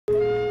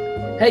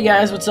Hey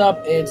guys, what's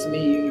up? It's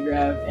me,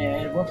 Unigrav,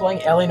 and we're playing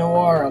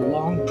Noire, a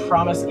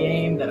long-promised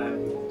game that I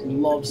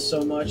love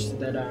so much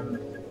that I'm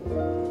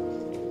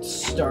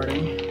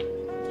starting.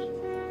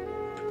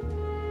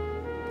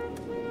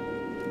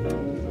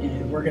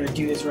 And we're gonna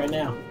do this right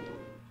now.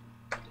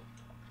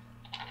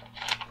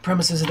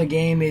 Premises of the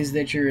game is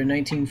that you're a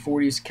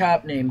 1940s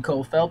cop named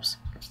Cole Phelps,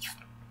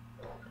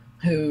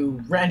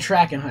 who ran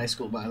track in high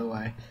school, by the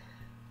way.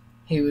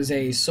 He was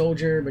a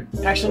soldier,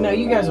 but actually, no,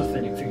 you guys will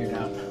figure it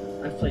out.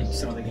 I've played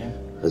some of the game.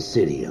 A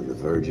city on the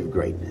verge of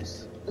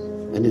greatness.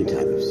 A new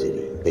type of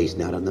city, based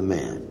not on the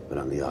man, but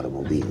on the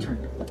automobile,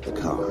 the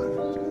car,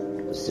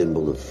 a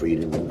symbol of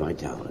freedom and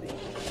vitality.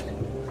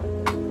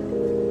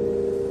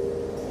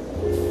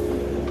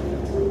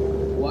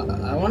 Well,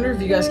 I wonder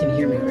if you guys can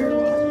hear me very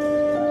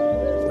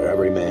well. Where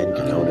every man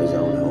can own his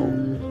own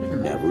home,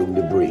 and have room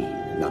to breathe,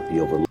 and not be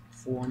overlooked.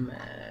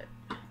 Format.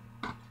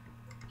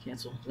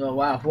 Cancel. Oh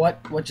wow,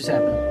 what just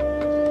happened?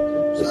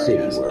 The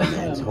city where a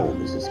man's home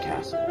is his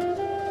castle.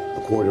 A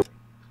quarter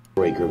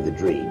breaker of the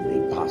dream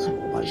made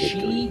possible by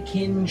victory. Chi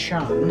Kin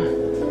Chan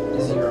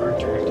is your art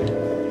director.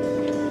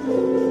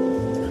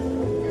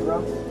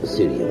 A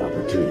city of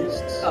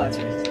opportunists. Oh, that's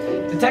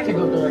right. The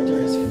technical director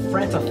is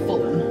Franta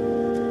Fullen.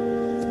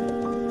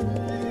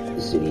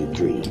 The city of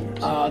dreams.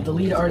 The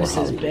lead artist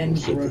is Ben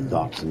shape the Grun.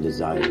 thoughts and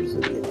desires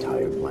of the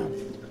entire planet.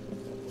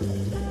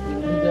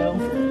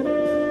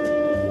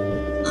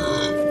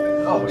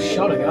 Oh,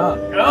 shut it up.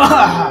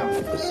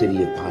 Ugh! A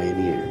city of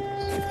pioneers.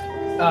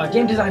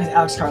 Game design is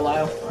Alex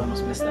Carlisle. I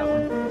almost missed that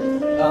one.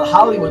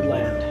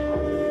 Hollywoodland.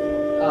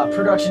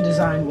 Production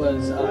design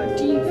was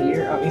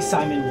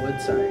Simon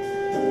Wood, sorry.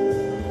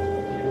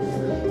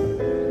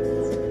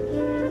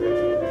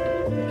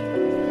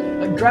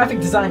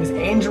 Graphic design is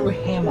Andrew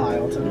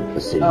Hamilton.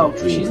 Oh,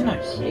 she's in a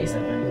case, I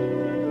think.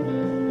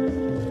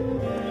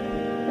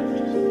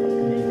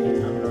 Maybe,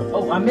 I don't know.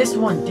 Oh, I missed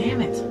one, damn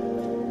it.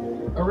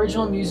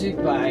 Original music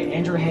by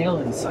Andrew Hale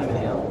and Simon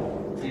Hale.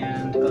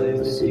 And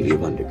the city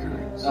of undercurrents.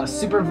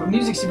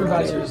 Music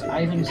supervisor is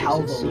Ivan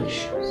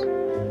Pavlovich.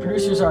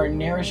 Producers are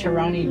Naresh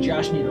Hirani,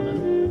 Josh Needleman.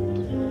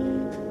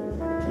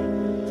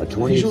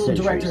 Visual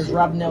director is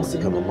Rob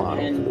Nelson.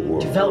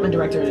 And development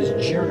director is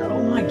Jared.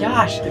 Oh my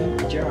gosh!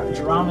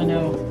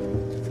 Domino,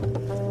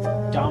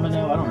 I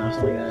don't know,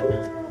 something like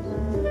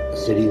that. A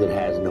city that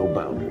has no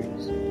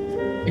boundaries.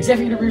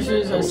 Executive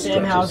producers are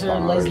Sam Hauser,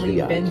 Leslie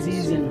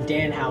Benzies, and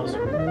Dan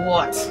Hauser.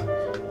 What?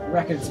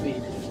 Record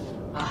speed.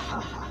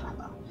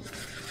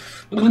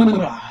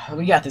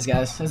 We got this,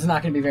 guys. This is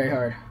not going to be very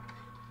hard.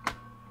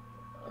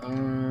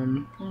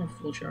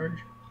 Full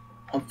charge.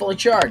 I'm fully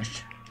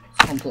charged.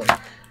 Unplug.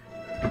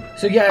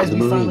 So, guys,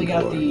 we finally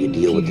got the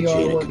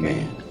PVR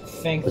working.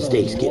 Thank the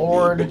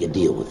Lord. You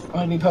deal with it. I'm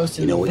going to be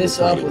posting this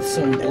up with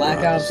some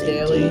Black Ops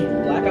Daily.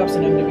 Black Ops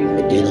and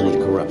MW3. Dealing with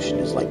corruption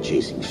is like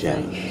chasing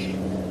shadows.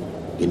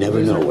 You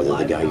never know whether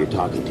the guy you're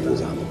talking to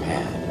is on the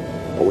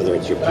pad, or whether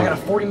it's your partner, I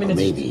got a 40-minute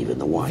maybe even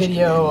the watch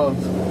video of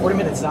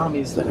 40-minute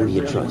zombies. But who do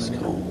you trust,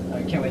 Cole?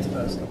 I can't wait to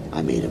post.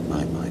 I made up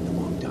my mind a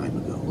long time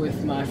ago.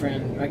 With my good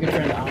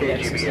friend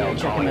Alex. So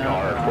check him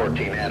out.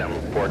 14 Adam,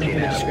 14 in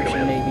the Adam,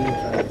 description, maybe.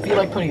 I feel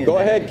like putting it. Go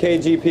ahead,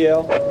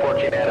 KGPL.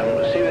 14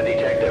 Adam, see the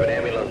detective. An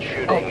ambulance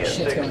shooting Oh, at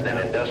 6th and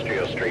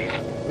Industrial Street.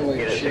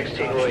 Unit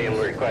 16 William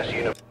requests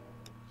unit.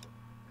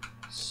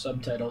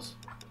 Subtitles.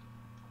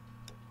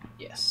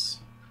 Yes.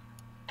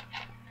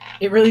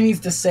 It really needs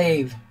to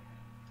save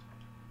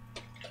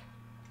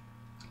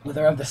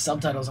whether I have the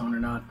subtitles on or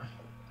not.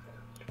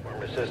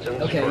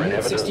 Assistance okay, for an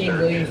Unit 16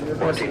 evidence Williams search.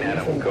 requesting 14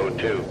 Adam, code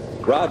 2.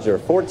 Roger,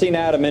 14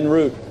 Adam en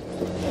route.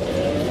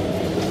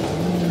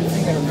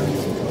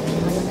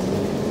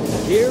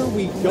 Here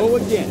we go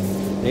again.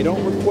 They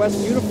don't request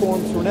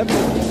uniforms for an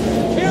evidence.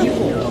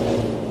 Careful!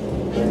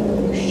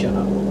 Shut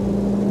up.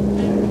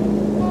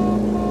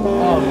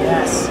 Oh,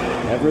 yes.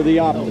 Ever the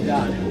optimist. Oh,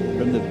 God.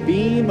 From the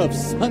beam of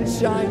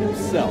sunshine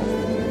himself.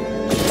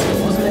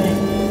 Wasn't it?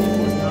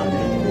 Was not me.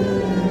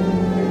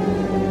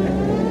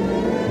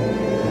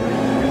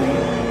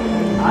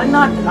 I'm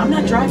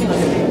not driving like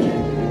a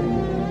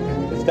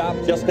maniac. Stop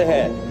just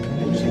ahead.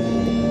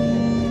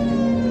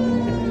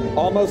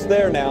 Almost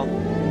there now.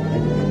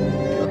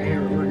 Okay,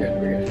 we're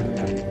good.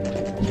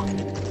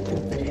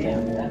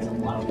 Damn, that's a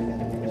lot of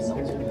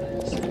results.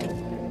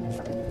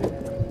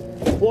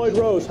 Floyd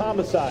Rose,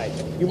 homicide.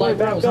 You might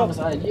back up?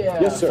 Homicide, yeah.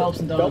 Yes, sir. Phelps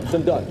and Dunn. Phelps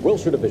and Dunn,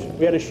 Wilshire Division.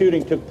 We had a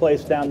shooting took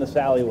place down this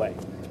alleyway.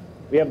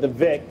 We have the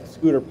Vic,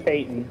 Scooter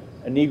Payton,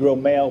 a Negro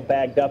male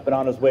bagged up and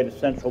on his way to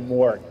Central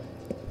Morgue.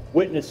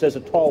 Witness says a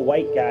tall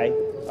white guy,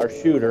 our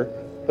shooter,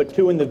 put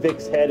 2 in the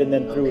Vic's head and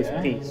then threw his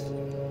piece.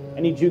 I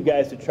need you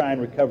guys to try and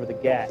recover the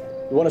gat.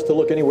 You want us to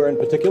look anywhere in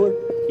particular?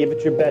 Give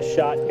it your best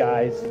shot,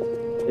 guys.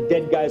 The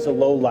dead guy's a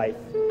lowlife.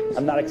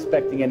 I'm not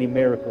expecting any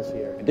miracles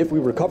here. And if we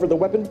recover the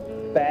weapon?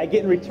 Bag it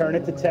and return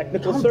it to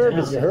technical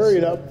services. Hurry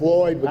it up,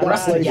 Floyd. I'm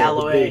Rusty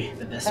Galloway,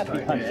 the best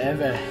part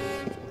ever.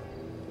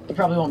 You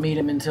probably won't meet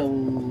him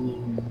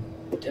until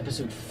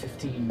episode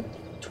 15,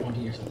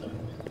 20 or something.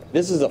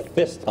 This is a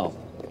fist hump.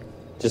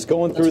 Just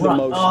going through the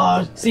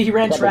motions. See, he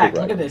ran Probably track.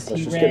 right. Look at this. Let's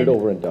He just ran get it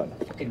over and done.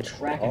 fucking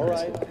tracking. All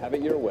right, have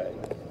it your way.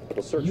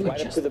 We'll search You right up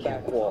adjust to the the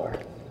back camera wall. power.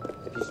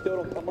 If you still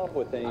don't come up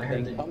with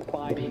anything, come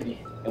find me,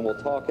 and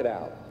we'll talk it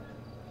out.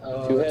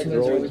 Two heads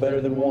are always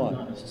better than one.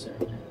 Not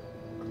necessarily.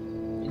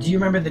 Do you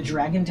remember the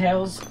Dragon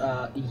Tales?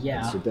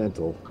 Yeah.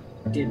 Incidental.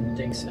 Didn't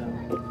think so.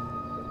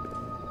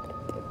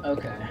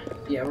 Okay.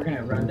 Yeah, we're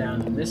gonna run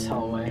down this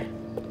hallway.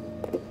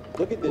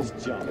 Look at this I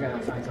junk. gotta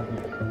find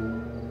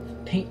something.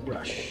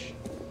 Paintbrush.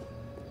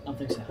 I don't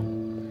think so.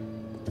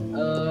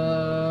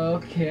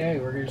 Okay,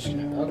 we're just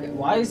gonna. Okay,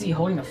 why is he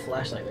holding a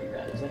flashlight like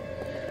that? Is it?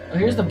 Oh,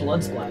 here's the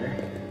blood splatter.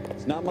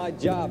 It's not my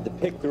job to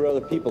pick through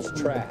other people's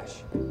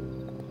trash.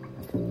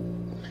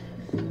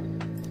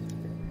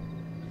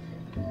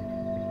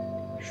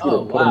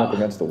 Shooter put him up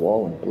against the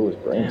wall and blew his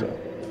brains out.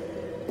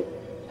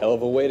 Hell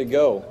of a way to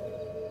go.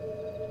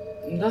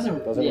 It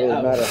doesn't Really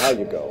matter how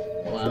you go.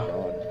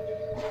 Wow.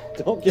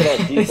 Don't get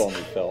all deep on me,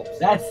 Phelps.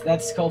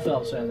 That's Cole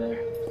Phelps right there.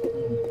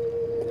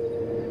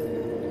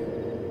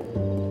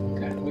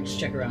 Okay, we'll just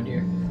check around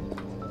here.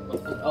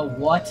 Oh,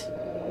 what?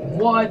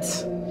 What?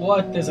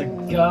 There's a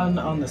gun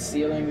on the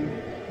ceiling.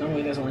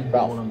 Normally there's only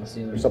gold on the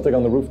ceiling. There's something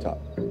on the rooftop.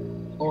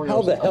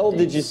 How the hell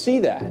did you see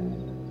that?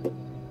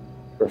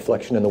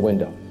 Reflection in the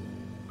window.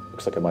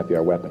 Looks like it might be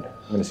our weapon.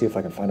 I'm gonna see if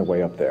I can find a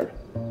way up there.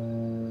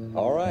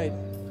 All right,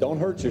 don't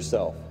hurt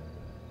yourself.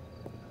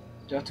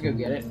 Do I have to go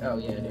get it? Oh,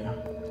 yeah, I do.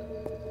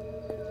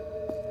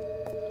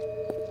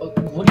 Oh,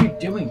 what are you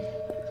doing?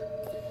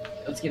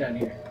 Let's get out of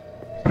here.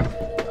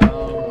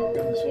 We're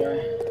going this way.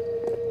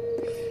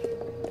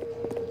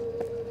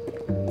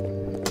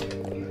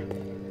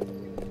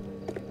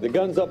 The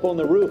gun's up on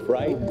the roof,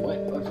 right?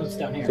 What's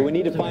down here? So we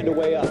need to find a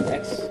way up.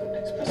 X,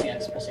 press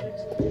X.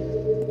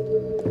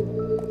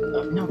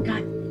 Oh, no,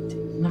 God.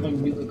 Another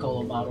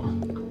Nuka-Cola bottle.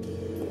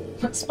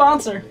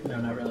 Sponsor! No,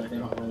 not really. They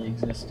don't really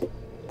exist.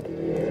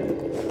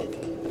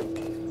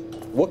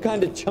 What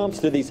kind of chumps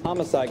do these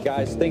homicide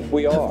guys think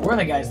we are? We're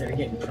the guys that are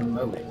getting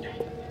promoted.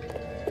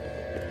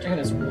 Check out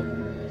this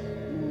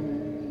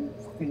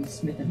fucking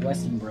Smith &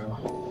 Wesson, bro.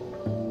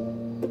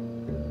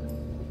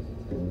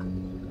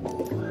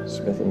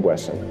 Smith &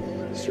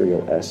 Wesson,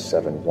 serial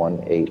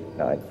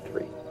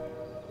S71893.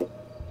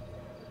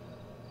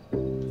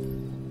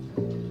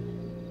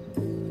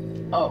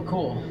 Oh,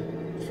 cool.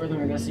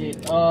 Further investigate.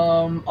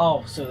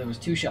 Oh, so there was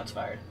 2 shots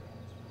fired.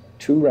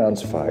 2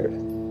 rounds fired.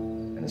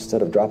 And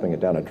instead of dropping it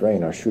down a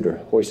drain, our shooter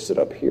hoists it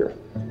up here.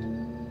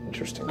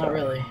 Interesting. Not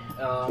really.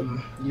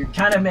 You're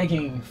kind of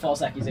making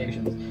false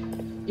accusations.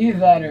 Either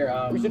that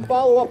or, we should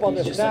follow up on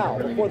he's this just like now. a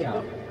really Before good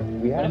cop.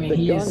 we have I mean,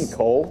 the gun, he's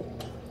Cole.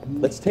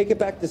 Let's take it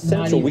back to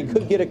Central. We even-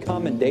 could get a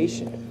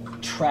commendation.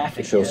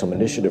 Traffic. Show yet. some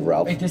initiative,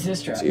 Ralph. Wait, this is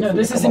See traffic. if No, we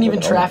this can come isn't up even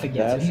with an traffic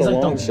yet. That's He's a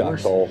like long the shot,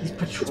 worst. Cole. He's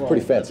patrol. It's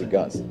pretty fancy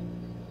guns.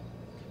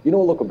 You know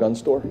a local gun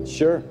store?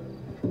 Sure.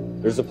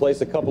 There's a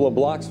place a couple of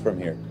blocks from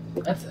here.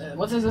 That's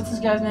what's this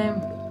guy's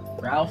name?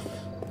 Ralph.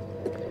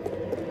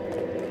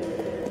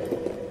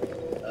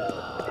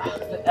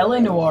 The LA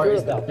Noire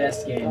is the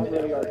best game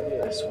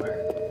ever. I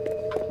swear.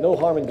 No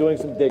harm in doing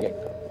some digging.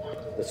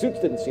 The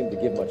suits didn't seem to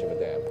give much of a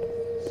damn.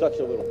 Such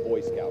a little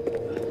Boy Scout,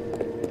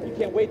 Cole. You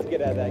can't wait to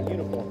get out of that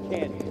uniform,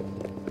 can you?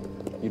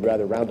 You'd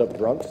rather round up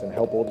drunks and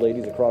help old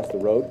ladies across the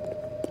road?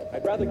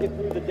 I'd rather get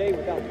through the day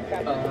without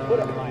catching a foot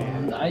up my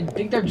ass. I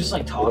think they're just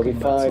like It'll talking be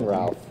about fine, something.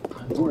 Ralph.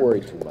 You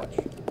worry too much.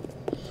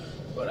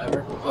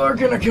 Whatever. We're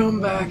gonna come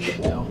back.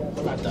 No,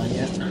 we're not done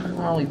yet.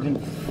 We're only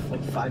been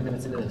like 5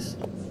 minutes into this.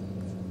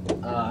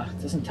 It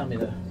doesn't tell me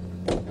the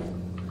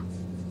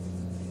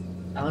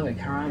alleyway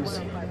crimes.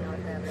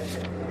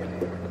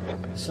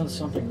 Still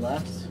something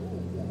left.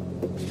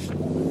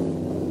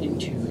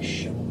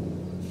 Intuition.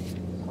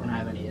 I don't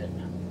have any yet.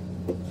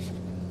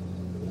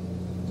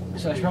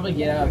 So I should probably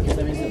get out because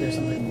that means that there's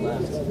something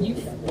left.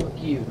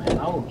 Fuck you, man.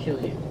 I will kill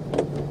you.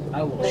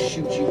 I will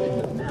shoot you in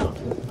the mouth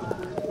with my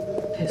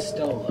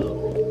pistolo.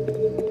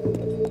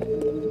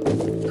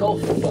 Cole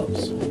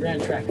Phelps,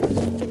 Grand Tracker.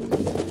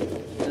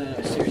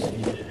 Seriously,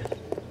 you did it.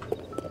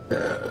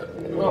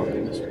 Oh,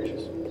 goodness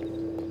gracious.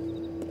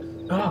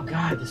 Oh,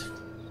 God,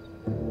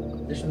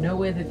 there's no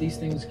way that these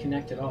things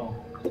connect at all.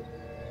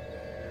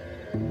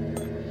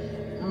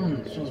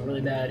 It smells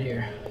really bad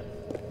here.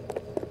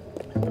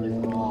 Like really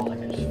raw, like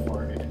I just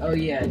farted. Oh,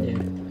 yeah, I did.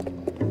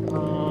 What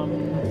are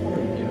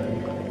we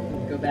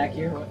doing? Go back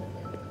here? What?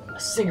 A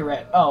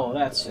cigarette. Oh,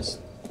 that's just...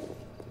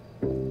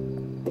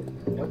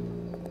 Nope.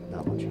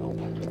 Not much help.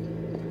 I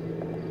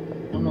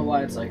don't know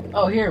why it's like,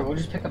 oh, here, we'll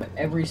just pick up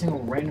every single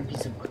random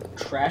piece of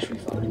trash we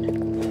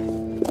find.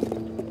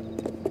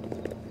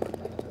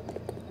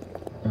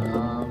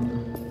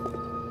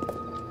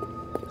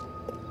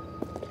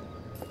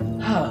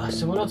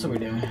 So what else are we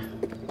doing?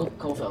 Oh,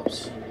 Cole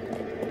Phelps.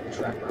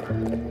 Trap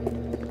runner.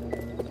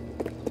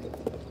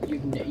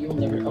 You'll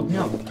never, oh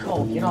no,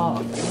 Cole, get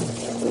off.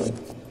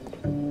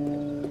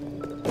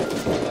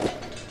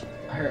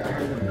 I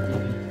heard them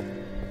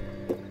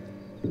maybe.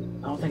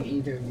 I don't think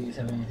either of these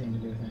have anything to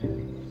do with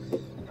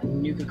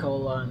anything.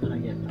 Nuka-Cola, and then I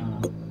get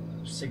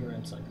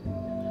cigarettes, like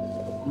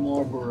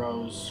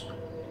Marlboros.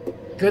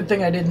 Good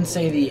thing I didn't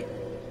say the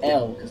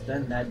L, because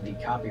then that'd be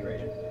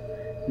copyrighted.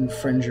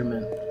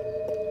 infringement.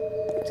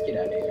 Let's get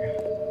out of here.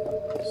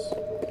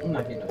 I'm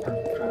not getting a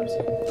perfect crime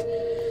scene.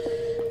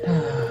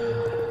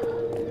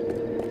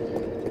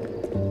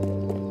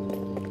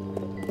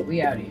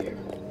 We out of here.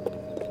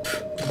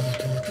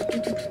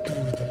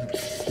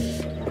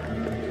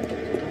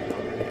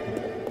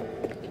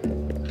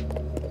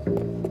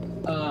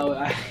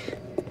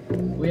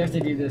 We have to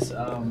do this.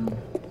 I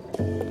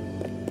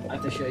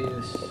have to show you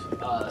this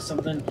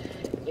something.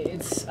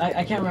 It's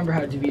I can't remember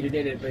how DeVito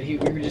did it, but we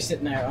were just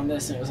sitting there on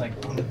this, and it was like.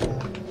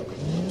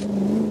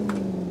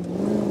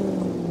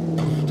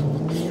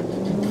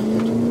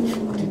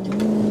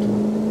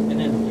 And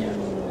then yeah,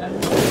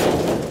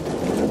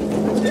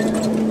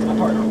 my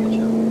partner will get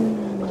you.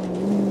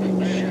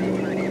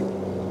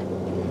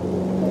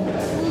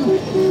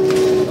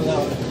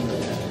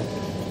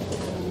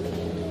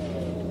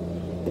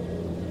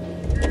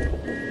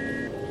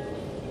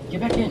 Get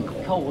back in,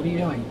 Cole. What are you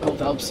doing? Cole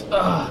Phelps. Oh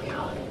god.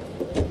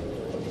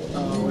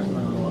 Oh, where's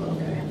my little?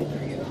 Okay,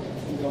 there you go.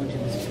 I'm going to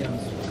this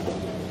guns.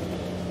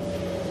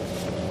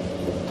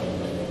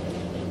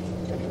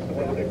 I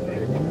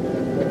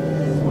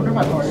wonder if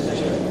my partner's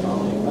actually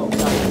following. Oh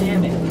god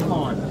damn it! Come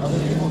on, other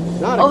people.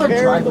 Other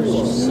drivers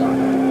just suck.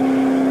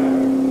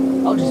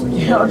 I'll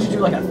just do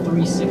like a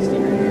 360 right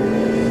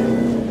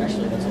here.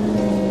 Actually, that's cool.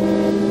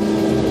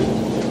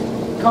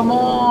 Come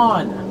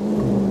on.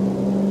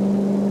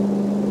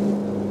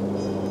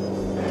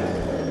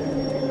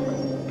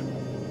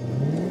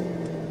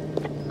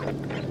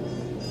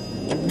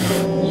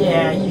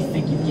 Yeah, you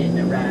think you're getting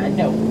a ride.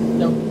 No.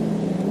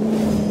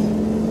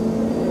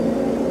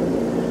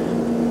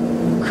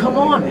 Come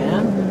on,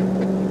 man.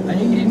 I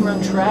know you didn't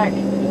run track.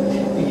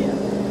 Yeah.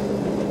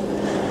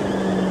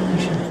 You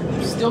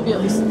should still be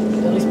at least be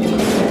able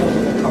to pick up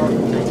with a car from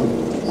the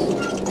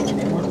 1980s.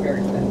 They weren't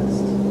very fast.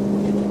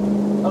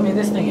 I mean,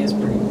 this thing is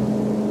pretty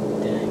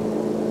dang.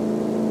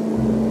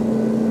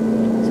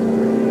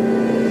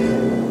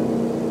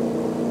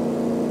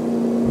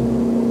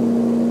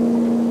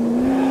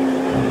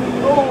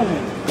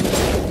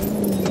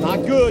 Not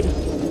good.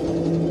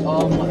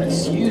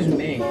 Excuse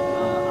me.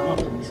 I'm a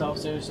police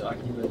officer, so I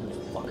can do whatever the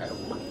fuck I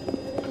want.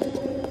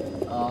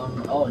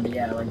 Oh, and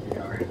yeah, I like your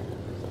car.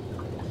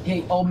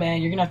 Hey, old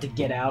man, you're gonna have to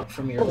get out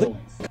from your little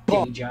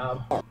day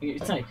job.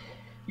 It's not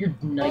your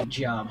night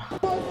job.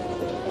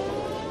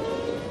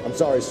 I'm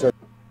sorry, sir.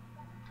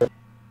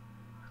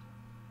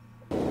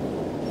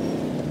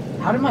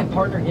 How did my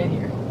partner get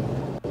here?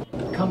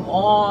 Come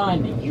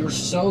on, you're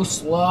so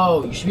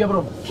slow. You should be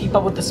able to keep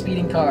up with the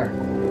speeding car.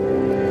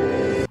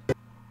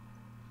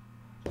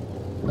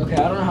 Okay,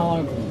 I don't know how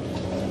long.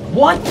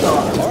 What the?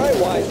 All right,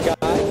 wise guy.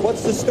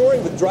 What's the story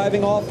with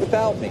driving off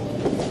without me?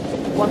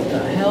 What the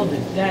hell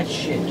did that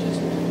shit just?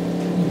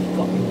 You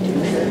fucking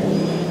doucher!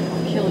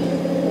 I'll kill you.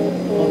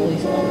 Oh,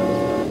 please,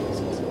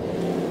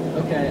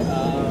 okay.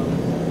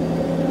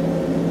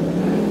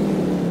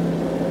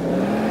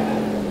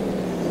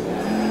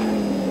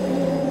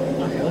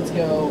 Okay, let's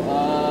go.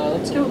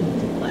 Let's go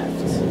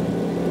left.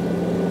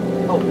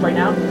 Oh, right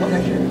now?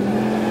 Okay, sure.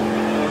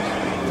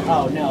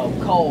 Oh no,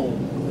 Cole.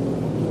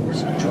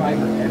 Worst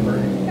driver ever.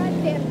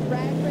 Goddamn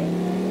drag race.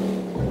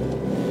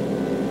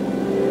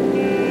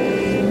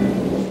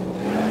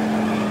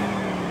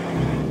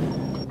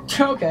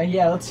 Okay,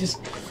 yeah, let's just...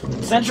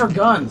 Central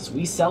Guns,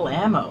 we sell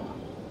ammo.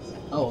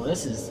 Oh,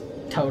 this is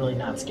totally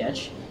not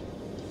sketch.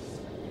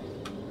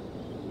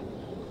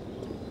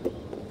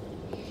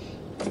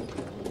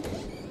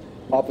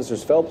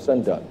 Officers Phelps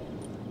and Dunn.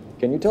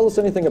 Can you tell us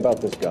anything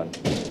about this gun?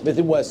 Smith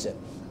 & Wesson,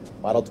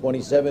 Model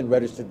 27,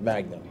 registered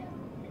Magnum.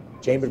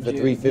 Chambered for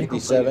Dude,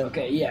 .357.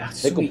 Okay, yeah,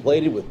 sweet.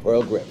 Nickel-plated with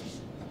pearl grips.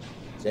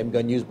 Same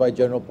gun used by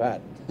General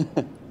Patton.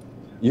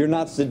 You're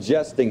not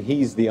suggesting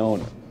he's the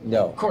owner?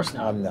 No, Of course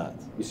not. I'm not.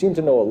 You seem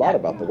to know a lot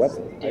about the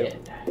weapon.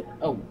 Dead.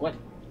 Oh, what?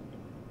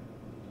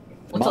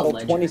 What's Model a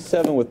ledger?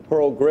 27 with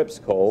pearl grips,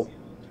 Cole.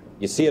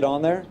 You see it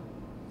on there?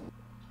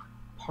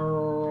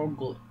 Pearl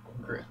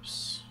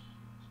grips.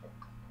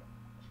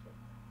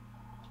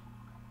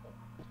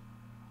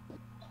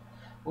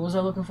 What was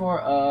I looking for?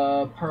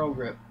 Pearl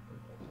grip.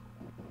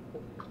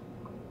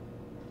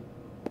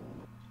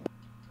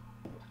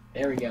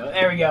 There we go.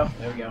 There we go.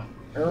 There we go.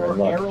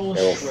 Errol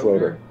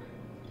Schroeder.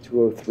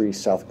 203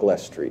 South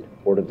Glass Street.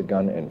 Ordered the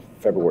gun in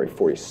February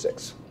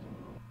 46.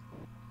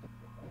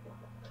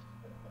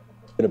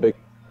 Been a big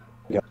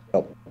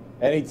help.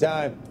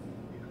 Anytime.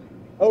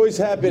 Always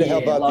happy to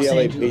help out Los the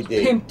Angeles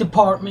LAPD. Pimp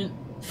department.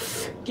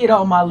 Get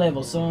on my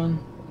level,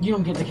 son. You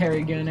don't get to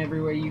carry a gun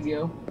everywhere you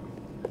go.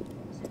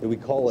 Do we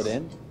call it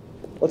in?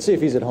 Let's see if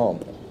he's at home.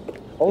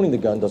 Owning the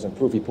gun doesn't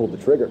prove he pulled the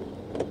trigger.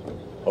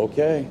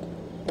 Okay.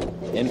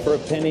 In for a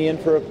penny, in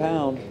for a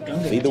pound.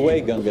 Gunga Lead the Din.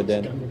 way, Gunga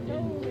Din.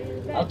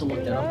 I'll have to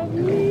look that up on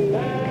Google.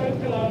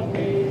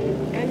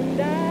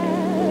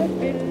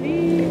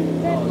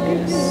 Oh,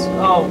 yes.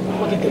 Oh,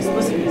 look at this.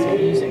 Listen to this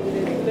music.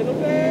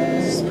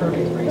 This is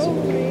perfect racing.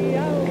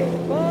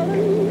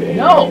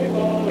 No!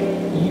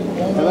 You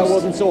Now that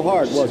wasn't so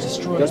hard, was it?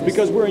 destroyed Just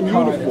because we're in this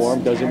car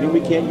uniform that's doesn't mean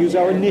we can't use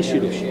our terrible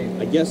initiative. shape.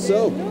 I guess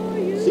so.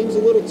 Seems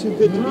Seems a little too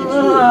good to be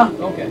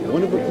true. Okay.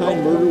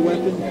 One-of-a-kind murder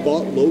weapon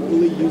bought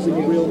locally using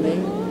a real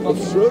name.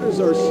 If Schroeder's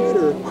our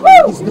shooter,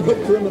 he's no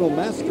criminal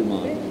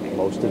mastermind.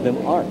 Most of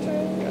them aren't.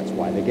 That's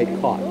why they get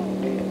caught.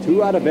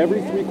 2 out of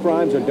every 3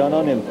 crimes are done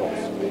on impulse.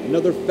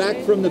 Another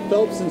fact from the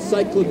Phelps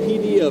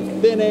Encyclopedia of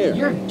Thin Air.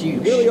 You're a douche. You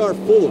really are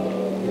full of it.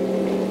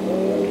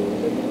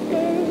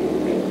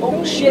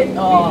 Oh shit!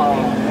 Oh.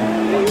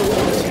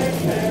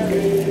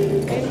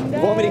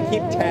 Want me to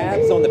keep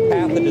tabs on the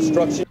path of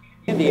destruction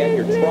at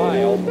your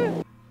trial?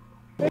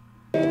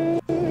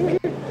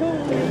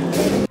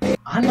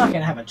 I'm not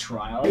gonna have a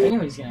trial. If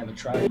anybody's gonna have a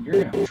trial,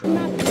 you're gonna have a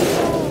trial.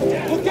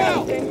 Look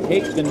out!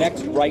 Take the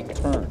next right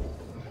turn.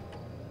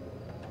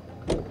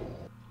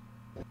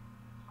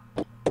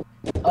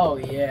 Oh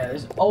yeah,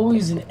 there's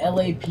always an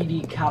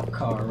LAPD cop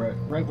car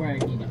right where I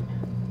need him.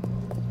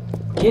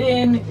 Get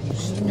in.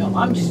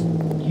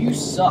 You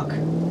suck.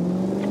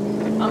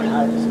 I'm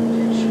out of this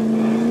bitch.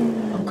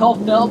 I'm Cole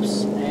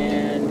Phelps,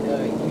 and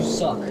you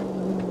suck.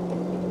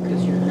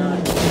 Because you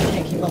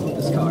can't keep up with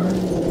this car. I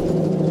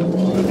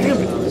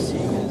was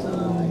seeing as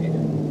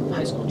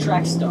high school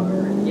track star.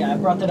 Yeah, I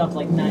brought that up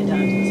like 9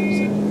 times in this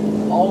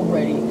episode.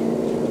 Already,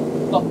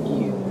 fuck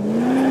you.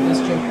 This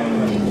joke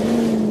already.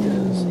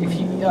 Because if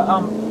you,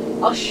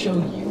 I'll show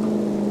you.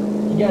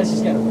 You guys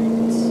just gotta wait.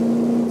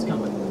 It's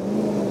coming.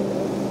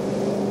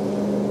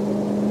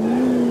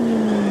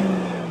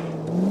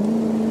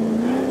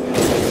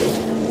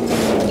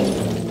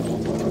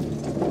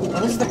 Oh,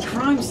 this is the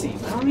crime scene.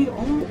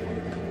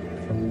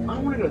 I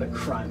don't want to go to the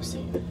crime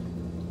scene.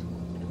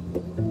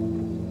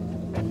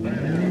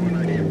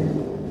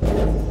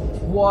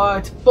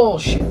 What?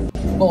 Bullshit.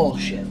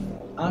 Bullshit.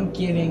 I'm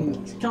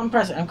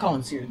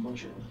calling serious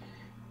bullshit.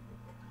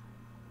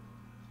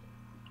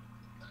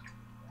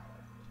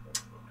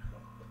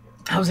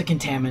 How was it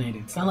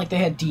contaminated? It's not like they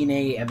had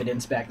DNA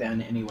evidence back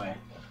then anyway.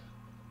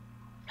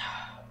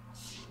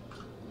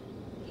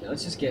 Okay,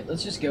 let's just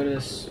go to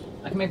this.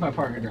 I can make my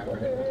partner drive,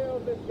 right?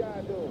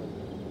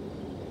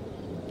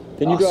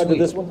 Can you drive to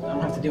this one? I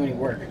don't have to do any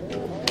work.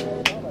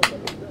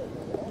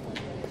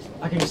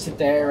 I can just sit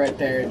there, right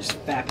there, and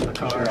just back in the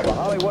car.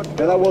 Now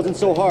that wasn't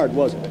so hard,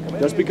 was it?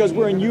 Just because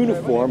we're in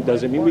uniform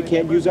doesn't mean we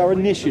can't use our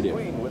initiative.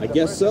 I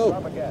guess so.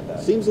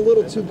 Seems a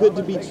little too good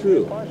to be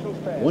true.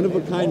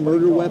 One-of-a-kind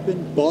murder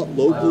weapon bought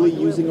locally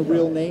using a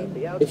real name.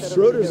 If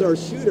Schroeder's our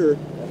shooter,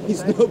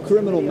 he's no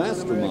criminal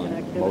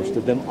mastermind. Most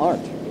of them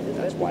aren't.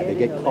 That's why they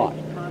get caught.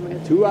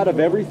 2 out of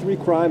every 3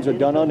 crimes are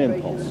done on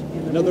impulse.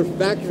 Another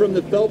fact from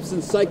the Phelps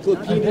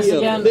Encyclopedia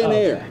of Thin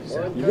Air.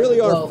 You really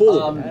are full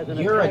of it.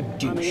 You're a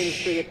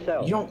douche.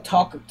 You don't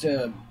talk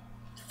to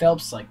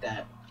Phelps like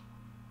that.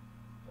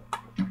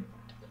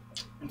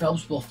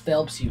 Phelps will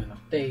Phelps you in the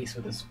face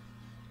with his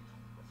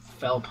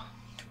Phelp.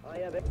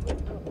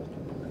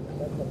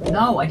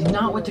 No, I did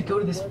not want to go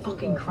to this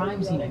fucking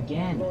crime scene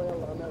again.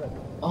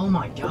 Oh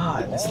my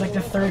god, this is like the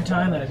 3rd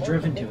time that I've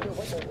driven to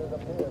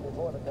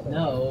it.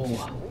 No.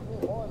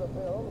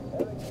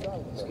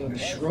 Let's go to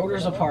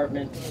Schroeder's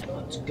apartment and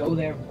let's go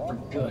there for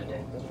good.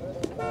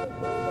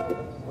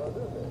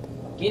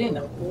 Get in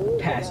the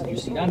passenger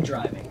seat, I'm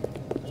driving.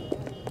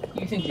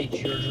 You think that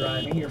you're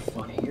driving? You're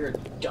funny, you're a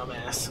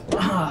dumbass.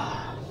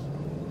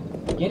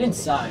 Get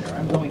inside or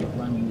I'm going to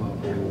run you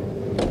over.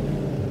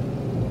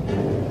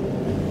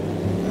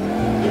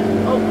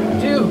 Oh,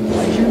 dude,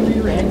 why'd you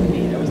rear-end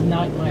me? That was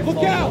not my fault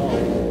at all.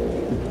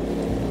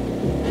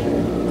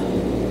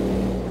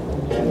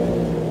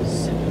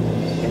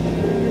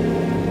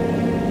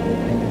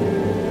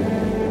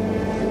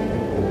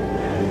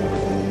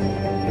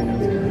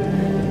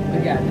 We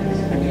got this.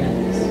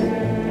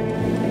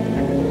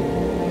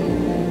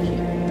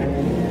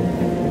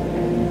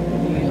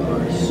 We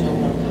are so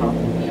on top of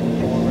the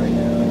M4 right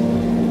now.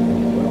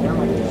 Where am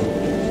I going?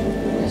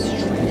 This is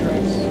train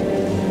tracks.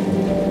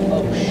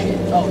 Oh shit.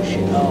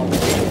 Oh.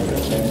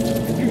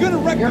 You're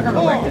gonna wreck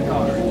the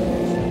car.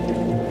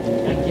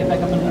 And get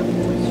back up on that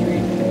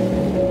street.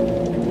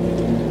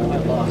 Oh, I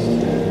lost for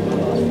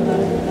that.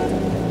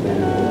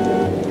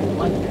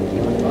 What?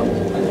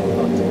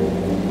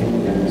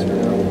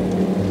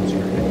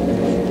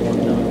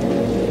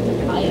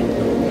 I am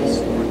going to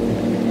restore the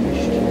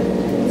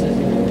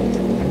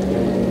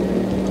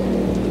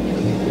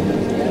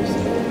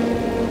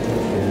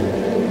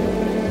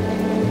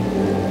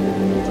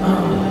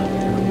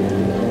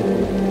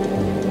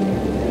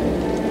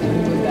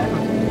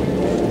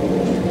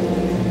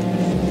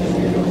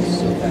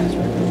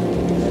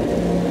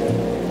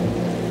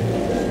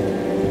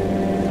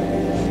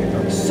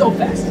so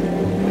fast.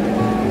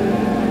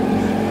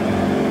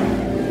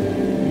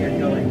 You're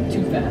going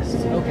too fast.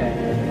 Okay.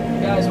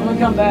 Guys, when we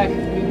come back,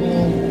 we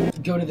will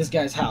go to this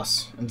guy's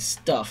house and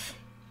stuff.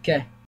 Okay.